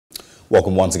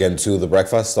Welcome once again to The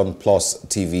Breakfast on Plus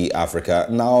TV Africa.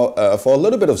 Now, for a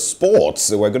little bit of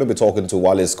sports, we're going to be talking to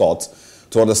Wale Scott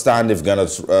to understand if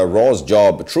Gernot Rohr's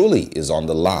job truly is on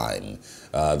the line.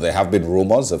 There have been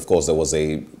rumors. Of course, there was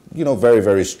a very,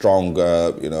 very strong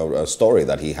story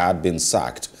that he had been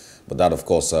sacked. But that, of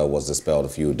course, was dispelled a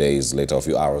few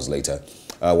hours later.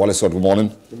 Wale Scott, good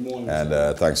morning. Good morning.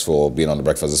 And thanks for being on The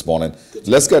Breakfast this morning.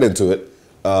 Let's get into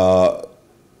it.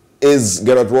 Is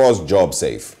Gernot Rohr's job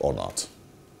safe or not?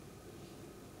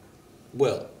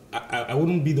 Well, I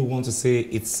wouldn't be the one to say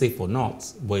it's safe or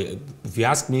not. But if you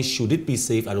ask me, should it be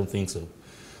safe? I don't think so.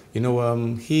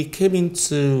 He came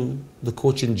into the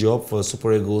coaching job for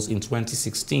Super Eagles in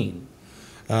 2016.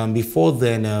 Before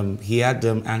then, he had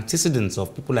antecedents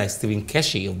of people like Stephen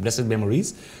Keshi of blessed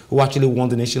memories, who actually won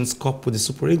the Nations Cup with the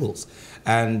Super Eagles.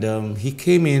 And he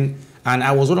came in, and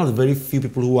I was one of the very few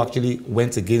people who actually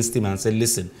went against him and said,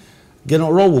 listen,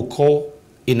 Gernot Rohr will call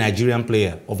a Nigerian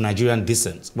player of Nigerian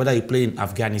descent, whether he play in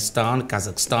Afghanistan,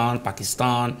 Kazakhstan,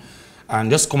 Pakistan, and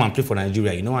just come and play for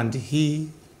Nigeria, and he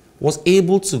was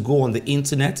able to go on the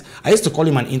internet. I used to call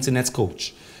him an internet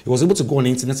coach. He was able to go on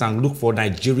the internet and look for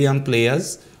Nigerian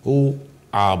players who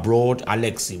are abroad,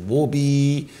 Alexi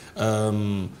Wobi,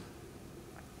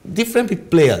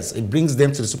 different players. It brings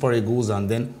them to the Super Eagles, and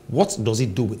then what does he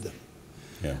do with them?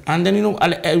 Yeah. And then,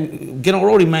 Gernot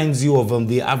Rohr reminds you of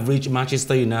the average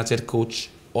Manchester United coach,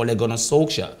 Ole Gunnar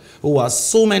Solskjaer, who has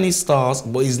so many stars,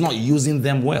 but he's not using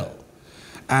them well.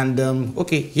 And,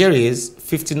 okay, here he is,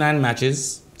 59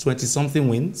 matches, 20-something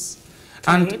wins.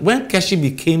 And when Keshi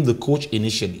became the coach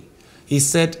initially, he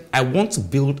said, I want to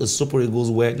build a Super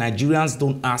Eagles where Nigerians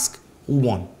don't ask who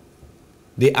won.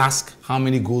 They ask how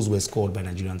many goals were scored by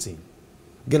Nigerian team.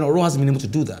 Gernot Rohr has been able to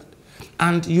do that.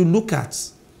 And you look at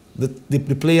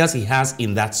the players he has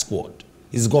in that squad.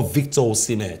 He's got Victor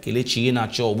Osimhen, Kelechi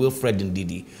Iheanacho, Wilfred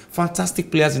Ndidi. Fantastic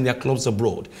players in their clubs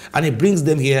abroad. And he brings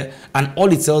them here, and all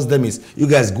he tells them is, you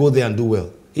guys go there and do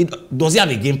well. Does he have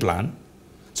a game plan?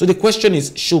 So the question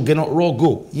is, should Gernot Rohr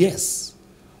go? Yes.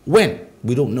 When?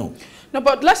 We don't know. No,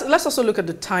 but let's also look at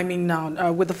the timing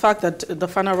now, with the fact that the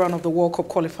final round of the World Cup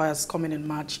qualifiers coming in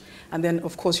March, and then,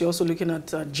 of course, you're also looking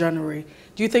at January.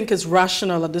 Do you think it's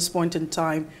rational at this point in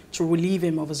time to relieve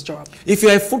him of his job? If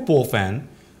you're a football fan,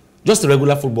 just a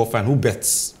regular football fan who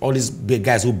bets, all these big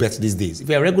guys who bet these days, if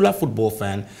you're a regular football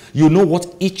fan, you know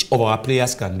what each of our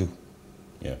players can do.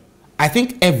 Yeah. I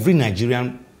think every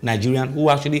Nigerian who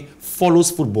actually follows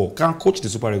football can coach the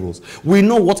Super Eagles. We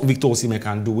know what Victor Osimhen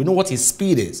can do. We know what his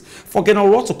speed is. For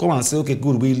Gernot Rohr to come and say, okay,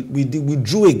 good, we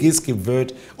drew against Cape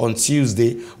Verde on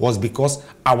Tuesday was because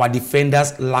our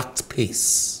defenders lacked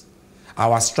pace.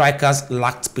 Our strikers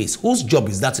lacked pace. Whose job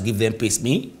is that to give them pace?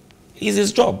 Me? It's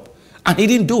his job. And he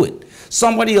didn't do it.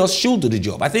 Somebody else should do the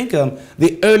job. I think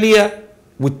the earlier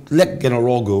we let Gernot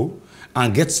Rohr go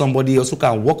and get somebody else who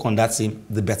can work on that team,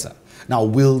 the better. Now,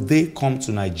 will they come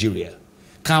to Nigeria?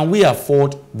 Can we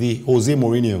afford the Jose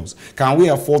Mourinho's? Can we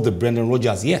afford the Brendan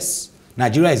Rodgers? Yes.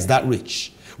 Nigeria is that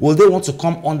rich. Will they want to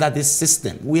come under this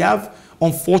system? We have,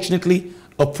 unfortunately,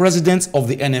 a president of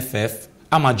the NFF,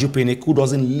 Amaju Pinnick, who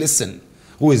doesn't listen,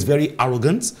 who is very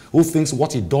arrogant, who thinks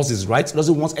what he does is right,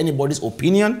 doesn't want anybody's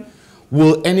opinion.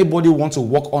 Will anybody want to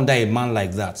work under a man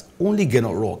like that? Only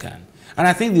Gernot Rohr can. And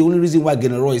I think the only reason why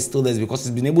Gernot Rohr is still there is because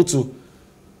he's been able to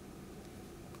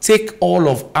take all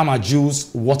of Amaju's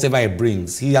whatever he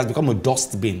brings. He has become a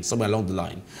dustbin somewhere along the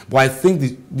line. But I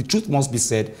think the truth must be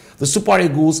said. The Super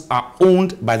Eagles are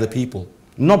owned by the people,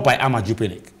 not by Amaju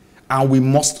Pinnick. And we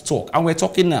must talk. And we're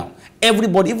talking now.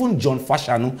 Everybody, even John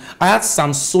Fashanu. I had Sam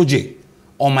Soje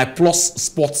on my Plus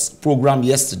Sports program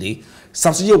yesterday.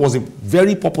 Sam Soje was a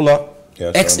very popular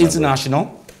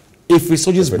ex-international, Ifri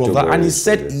Soje's brother, and he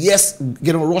said, yes,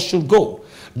 Gernot Rohr should go.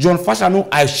 John Fashanu,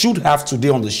 I should have today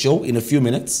on the show in a few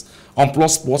minutes on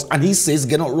Plus Sports, and he says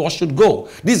Gernot Rohr should go.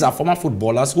 These are former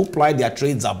footballers who ply their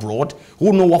trades abroad,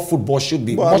 who know what football should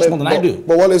be, much more than I do.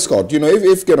 But Wale Scott,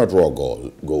 if Gernot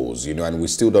Rohr goes, and we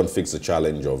still don't fix the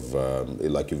challenge of,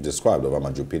 like you've described, of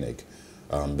Amaju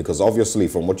Pinnick, because obviously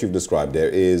from what you've described, there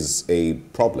is a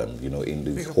problem,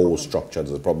 in the whole structure.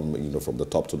 There's a problem, from the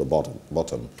top to the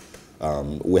bottom.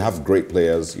 We have great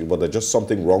players, but there's just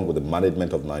something wrong with the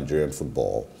management of Nigerian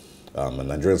football and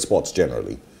Nigerian sports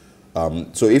generally.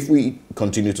 So if we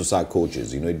continue to sack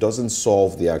coaches, it doesn't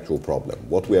solve the actual problem.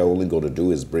 What we are only going to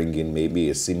do is bring in maybe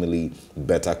a seemingly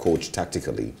better coach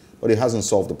tactically, but it hasn't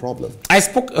solved the problem. I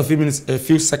spoke a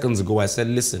few seconds ago. I said,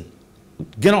 listen,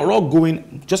 Gernot Rohr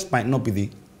going just might not be the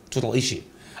total issue.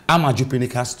 Amaju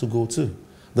Pinnick has to go too.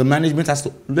 The management has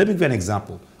to. Let me give you an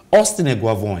example. Austin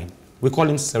Eguavoin, we call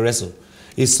him Cerezo,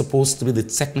 is supposed to be the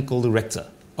technical director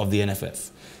of the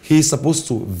NFF. He's supposed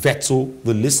to veto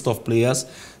the list of players,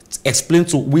 explain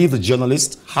to we, the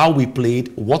journalists, how we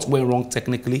played, what went wrong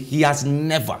technically. He has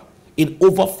never, in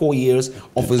over 4 years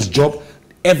of his job,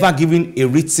 ever given a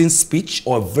written speech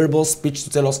or a verbal speech to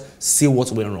tell us, see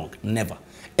what went wrong. Never.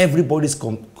 Everybody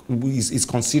is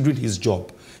considering his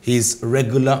job, his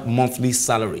regular monthly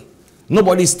salary.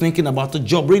 Nobody is thinking about the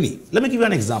job, really. Let me give you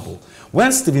an example.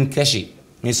 When Stephen Keshi,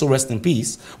 may so rest in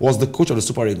peace, was the coach of the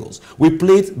Super Eagles, we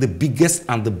played the biggest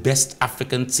and the best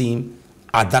African team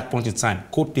at that point in time,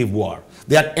 Cote d'Ivoire.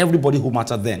 They had everybody who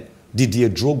mattered then. Didier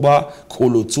Drogba,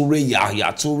 Kolo Toure,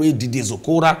 Yahya Toure, Didier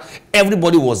Zokora,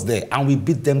 everybody was there, and we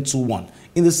beat them 2-1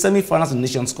 in the semi-finals of the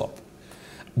Nations Cup.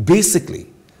 Basically,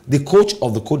 the coach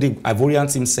of the Cote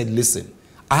d'Ivoirian team said, listen,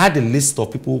 I had a list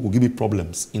of people who could give me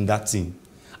problems in that team.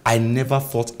 I never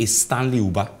thought a Stanley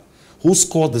Uba, who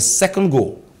scored the second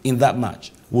goal in that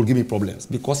match, would give me problems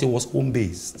because he was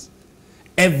home-based.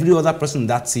 Every other person in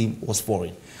that team was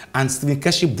foreign. And Stephen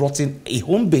Keshi brought in a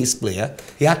home-based player.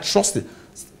 He had trusted.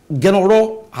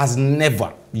 Gernot has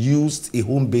never used a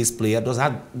home-based player,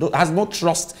 has no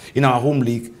trust in our home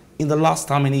league in the last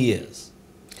how many years?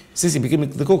 Since he became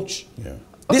the coach. Yeah.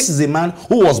 This is a man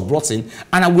who was brought in,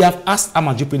 and we have asked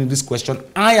Amadou Penny this question.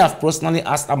 I have personally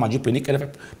asked Amadou Penny,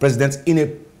 president, in a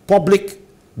public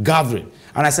gathering.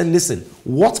 And I said, listen,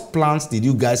 what plans did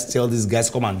you guys tell these guys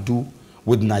come and do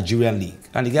with Nigerian League?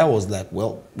 And the guy was like,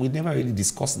 well, we never really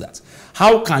discussed that.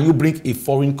 How can you bring a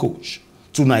foreign coach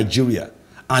to Nigeria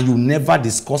and you never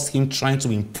discuss him trying to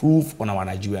improve on our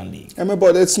Nigerian League? I mean,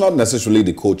 but it's not necessarily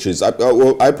the coaches.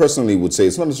 I personally would say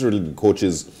it's not necessarily the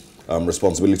coaches'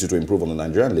 responsibility to improve on the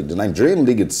Nigerian League. The Nigerian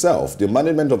League itself, the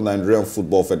management of Nigerian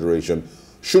Football Federation,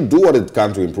 should do what it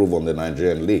can to improve on the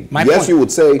Nigerian League. Yes, you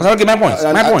would say... Okay, my point.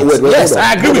 Yes,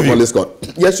 I agree with you. Wale Scott.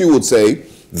 Yes, you would say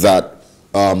that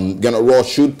Gernot Rohr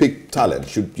should pick talent,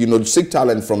 should seek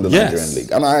talent from the Nigerian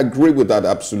League. And I agree with that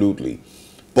absolutely.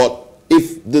 But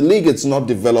if the league is not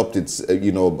developed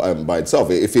by itself,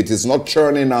 if it is not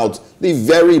churning out the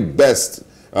very best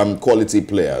quality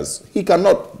players, he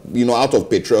cannot, out of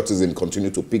patriotism, continue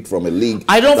to pick from a league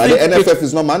that the NFF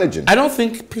is not managing. I don't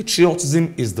think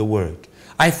patriotism is the word.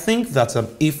 I think that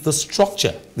if the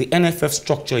structure, the NFF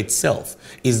structure itself,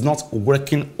 is not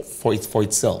working for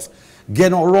itself,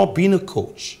 Gernot Rohr, being a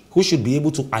coach who should be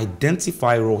able to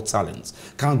identify raw talents,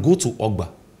 can go to Ogba,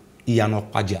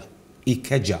 Iyanokpaja,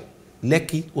 Ikeja,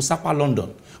 Lekki, Osapa,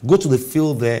 London, go to the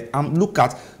field there and look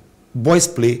at boys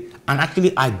play and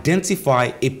actually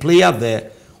identify a player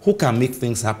there who can make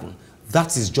things happen.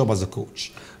 That's his job as a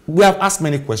coach. We have asked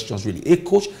many questions, really. A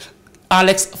coach,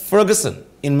 Alex Ferguson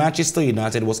in Manchester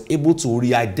United, was able to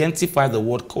re-identify the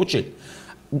word coaching.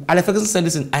 Alex Ferguson said,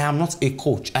 listen, I am not a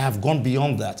coach. I have gone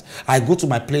beyond that. I go to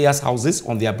my players' houses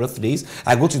on their birthdays.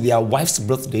 I go to their wives'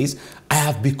 birthdays. I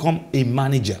have become a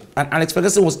manager. And Alex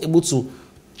Ferguson was able to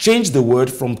change the word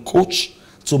from coach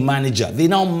to manager. They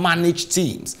now manage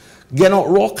teams. Gernot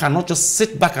Rohr cannot just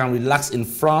sit back and relax in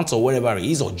France or wherever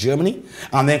he is, or Germany,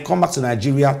 and then come back to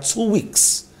Nigeria 2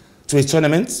 weeks to a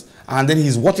tournament, and then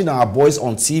he's watching our boys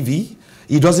on TV.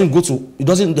 He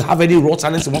doesn't have any raw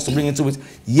talents he wants to bring into it.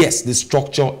 Yes, the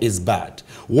structure is bad.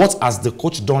 What has the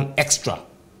coach done extra?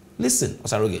 Listen,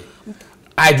 Osaroge,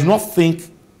 I do not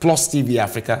think Plus TV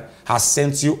Africa has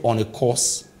sent you on a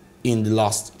course in the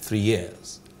last 3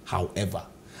 years. However,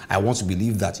 I want to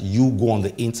believe that you go on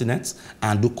the internet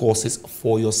and do courses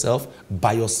for yourself,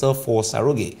 by yourself, for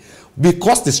Osaroge.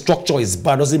 Because the structure is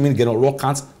bad doesn't mean Gernot Rohr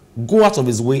can't go out of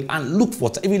his way and look for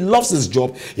it. If he loves his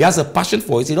job, he has a passion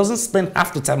for it, he doesn't spend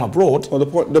half the time abroad. Well,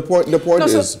 the point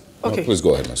is... Okay. Please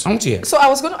go ahead, Mr. So I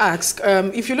was going to ask,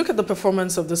 if you look at the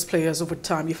performance of these players over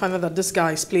time, you find out that these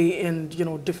guys play in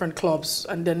different clubs,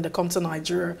 and then they come to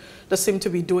Nigeria, they seem to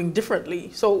be doing differently.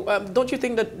 So don't you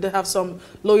think that they have some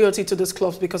loyalty to these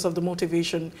clubs because of the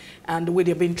motivation and the way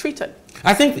they're being treated?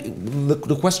 I think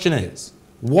the question is,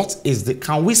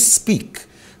 can we speak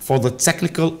for the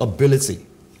technical ability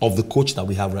of the coach that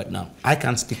we have right now? I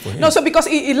can't speak for him. No, so because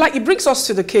it brings us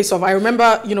to the case of, I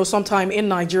remember, sometime in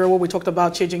Nigeria where we talked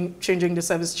about changing the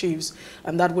service chiefs,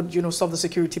 and that would, solve the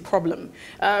security problem.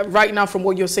 Right now, from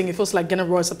what you're saying, it feels like Gernot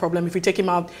Rohr is a problem. If we take him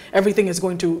out, everything is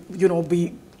going to,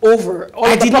 be over.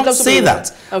 I did not say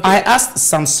that. Okay. I asked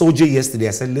Sam Soje yesterday,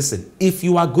 I said, listen, if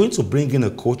you are going to bring in a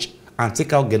coach and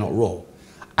take out Gernot Rohr,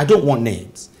 I don't want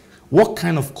names. What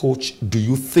kind of coach do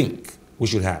you think we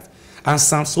should have? And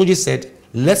Sam Soje said,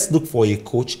 let's look for a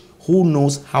coach who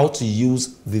knows how to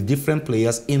use the different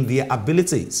players in their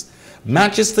abilities.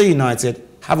 Manchester United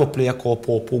have a player called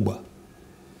Paul Pogba.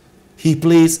 He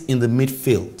plays in the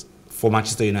midfield for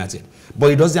Manchester United, but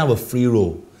he doesn't have a free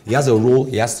role. He has a role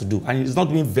he has to do, and he's not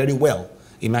doing very well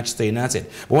in Manchester United.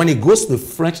 But when he goes to the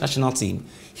French national team,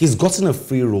 he's gotten a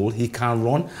free role, he can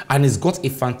run, and he's got a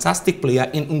fantastic player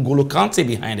in N'Golo Kante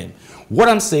behind him. What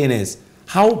I'm saying is,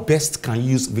 how best can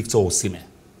you use Victor Osimhen?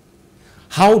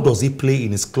 How does he play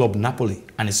in his club Napoli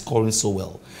and is scoring so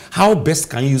well? How best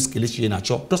can you use Kelechi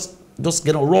Iheanacho? Just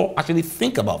get a Rohr actually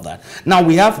think about that. Now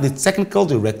we have the technical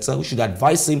director who should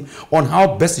advise him on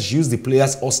how best to use the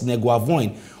players. Osnego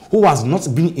Avoin, who has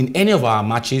not been in any of our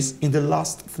matches in the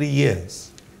last 3 years.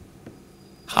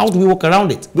 How do we work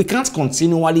around it? We can't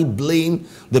continually blame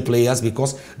the players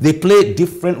because they play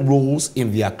different roles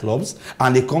in their clubs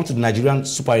and they come to the Nigerian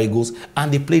Super Eagles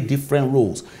and they play different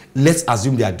roles. Let's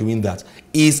assume they are doing that.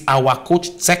 Is our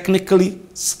coach technically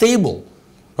stable?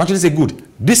 Actually say, good,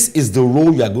 this is the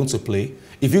role you are going to play.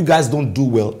 If you guys don't do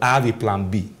well, I have a plan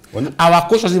B. Our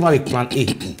coach doesn't have a plan A.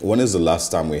 When is the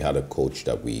last time we had a coach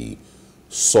that we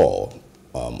saw,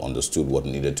 understood what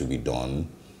needed to be done,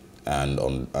 and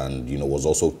was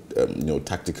also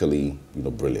tactically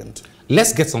brilliant?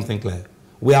 Let's get something clear.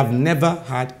 We have never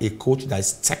had a coach that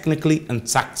is technically and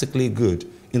tactically good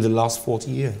in the last 40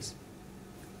 years.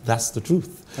 That's the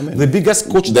truth. I mean, the biggest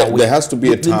coach there has to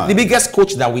be a time. The biggest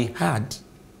coach that we had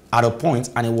at a point,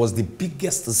 and it was the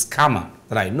biggest scammer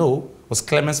that I know, was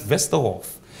Clemens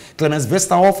Westerhoff. Clemens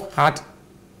Westerhoff had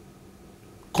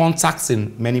contacts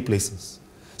in many places.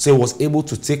 So he was able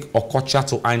to take Okocha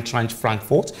to Eintracht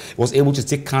Frankfurt. He was able to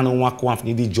take Kanu Nwankwo and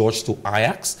Finidi George to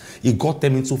Ajax. He got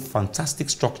them into fantastic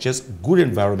structures, good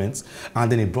environments,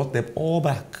 and then he brought them all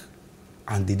back.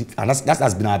 And they did, and that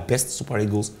has been our best Super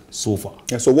Eagles so far.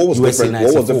 Yeah, so what was different?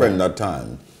 What was different in that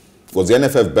time? Was the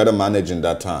NFF better managed in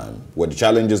that time? Were the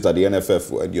challenges that the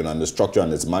NFF, and the structure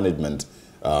and its management,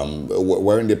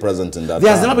 weren't they present in that time?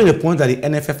 There has never been a point that the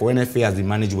NFF or NFA has been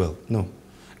managed well. No.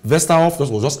 Westerhoff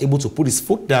was just able to put his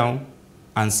foot down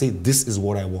and say, this is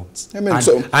what I want. I mean,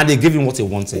 and they gave him what he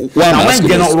wanted. Now, when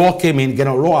Gernot Rohr came in,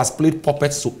 Gernot Rohr has played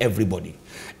puppets to everybody.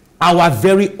 Our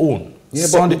very own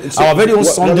Sunday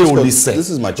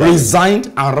Olise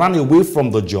resigned and ran away from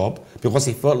the job because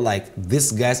he felt like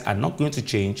these guys are not going to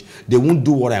change. They won't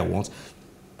do what I want.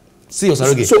 See,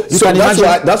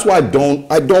 that's why I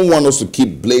don't want us to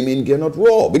keep blaming Gernot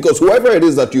Rohr, because whoever it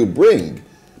is that you bring,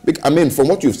 I mean, from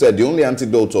what you've said, the only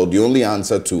antidote or the only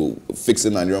answer to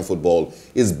fixing Nigerian football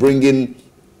is bringing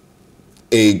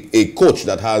a coach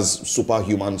that has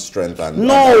superhuman strength and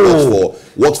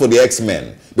works for the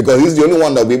X-Men, because he's the only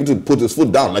one that will be able to put his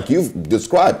foot down, like you've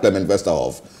described Clement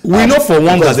Westerhoff. We know for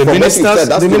one that the ministers,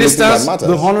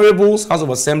 the honorables, House of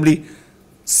Assembly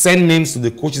send names to the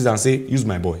coaches and say, use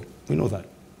my boy. We know that.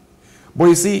 But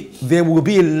you see, there will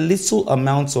be a little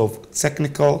amount of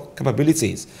technical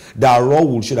capabilities that Rohr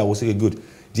will show that will say, good,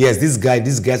 yes, these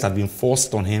guys have been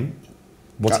forced on him,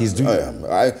 but he's doing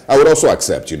I would also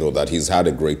accept, that he's had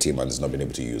a great team and has not been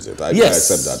able to use it. I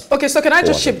accept that. Okay, so can I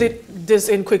just ship this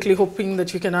in quickly, hoping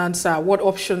that you can answer. What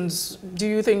options do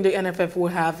you think the NFF will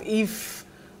have if,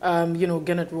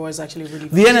 Gernot Rohr is actually really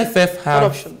The NFF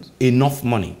have enough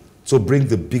money to bring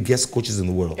the biggest coaches in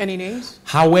the world. Any names?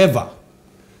 However,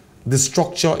 the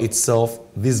structure itself,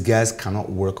 these guys cannot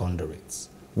work under it.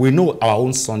 We know our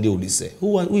own Sunday Olise,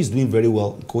 who is doing very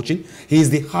well in coaching. He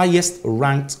is the highest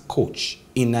ranked coach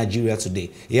in Nigeria today.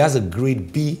 He has a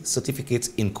grade B certificate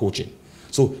in coaching.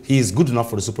 So he is good enough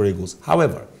for the Super Eagles.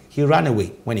 However, he ran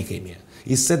away when he came here.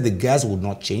 He said the guys would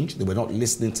not change. They were not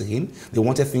listening to him. They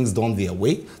wanted things done their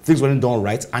way. Things weren't done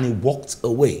right, and he walked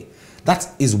away. That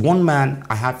is one man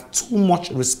I have too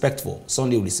much respect for,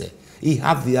 Sunday Olise. He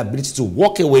has the ability to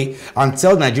walk away and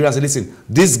tell Nigerians, listen,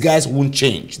 these guys won't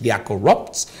change. They are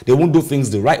corrupt. They won't do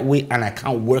things the right way, and I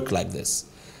can't work like this.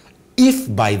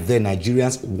 If by then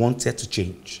Nigerians wanted to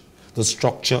change, the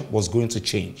structure was going to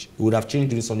change, it would have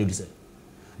changed during Sunday Olise.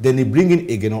 Then they bring in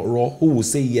a Gernot Rohr who will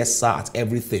say yes, sir, at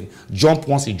everything. Jump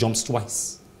once, he jumps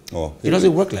twice. Oh, it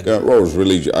doesn't work like that. Rohr is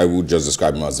really, I would just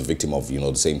describe him as a victim of,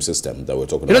 the same system that we're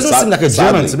talking about. It doesn't seem like a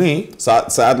German to me.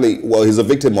 Sadly, well, he's a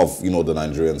victim of, the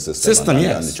Nigerian system.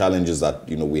 Yes. And the challenges that,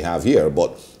 we have here.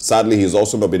 But sadly, he's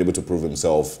also not been able to prove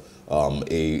himself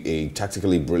a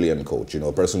tactically brilliant coach,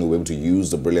 a person who will be able to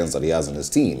use the brilliance that he has in his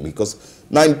team. Because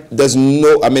there's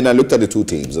no, I mean, I looked at the two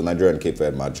teams, the Nigeria and Cape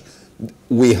Verde match.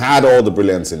 We had all the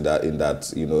brilliance in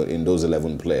those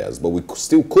 11 players, but we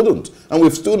still couldn't, and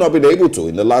we've still not been able to.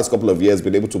 In the last couple of years,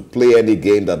 been able to play any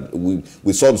game that we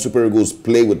saw the Super Eagles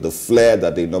play with the flair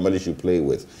that they normally should play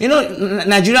with.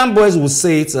 Nigerian boys will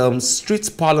say it's street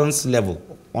parlance level.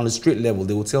 On the street level,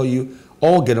 they will tell you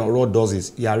all Gernot Rohr does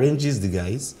is he arranges the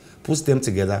guys, puts them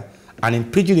together, and in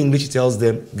pidgin English he tells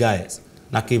them, guys,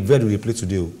 na Cape Verde will play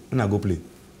today, and I go play.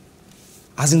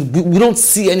 As in, we don't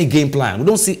see any game plan. We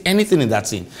don't see anything in that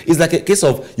team. It's like a case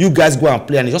of you guys go and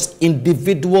play and it's just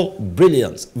individual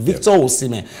brilliance. Victor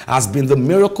Osimhen has been the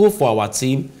miracle for our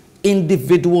team.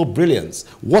 Individual brilliance.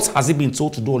 What has he been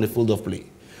told to do on the field of play?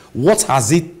 What has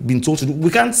he been told to do?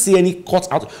 We can't see any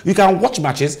cut out. You can watch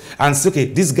matches and say, okay,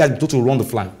 this guy's been told to run the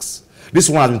flanks. This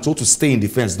one has been told to stay in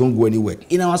defense, don't go anywhere.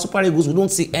 In our Super Eagles, we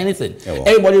don't see anything. Yeah, well,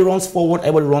 everybody runs forward,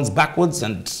 everybody runs backwards,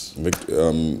 and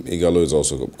Igalo is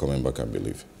also coming back, I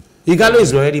believe. Igalo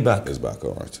is already back. He's back,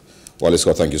 all right. Wale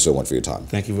Scott, thank you so much for your time.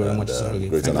 Thank you very much.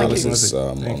 Great analysis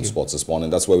on sports this morning.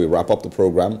 That's where we wrap up the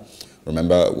program.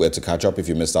 Remember, where to catch up if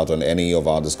you missed out on any of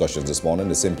our discussions this morning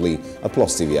is simply at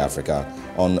Plus TV Africa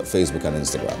on Facebook and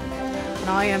Instagram. And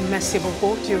I am Messi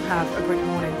Bokot. You have a great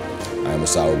morning. I am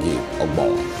Osaogi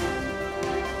Ogbon.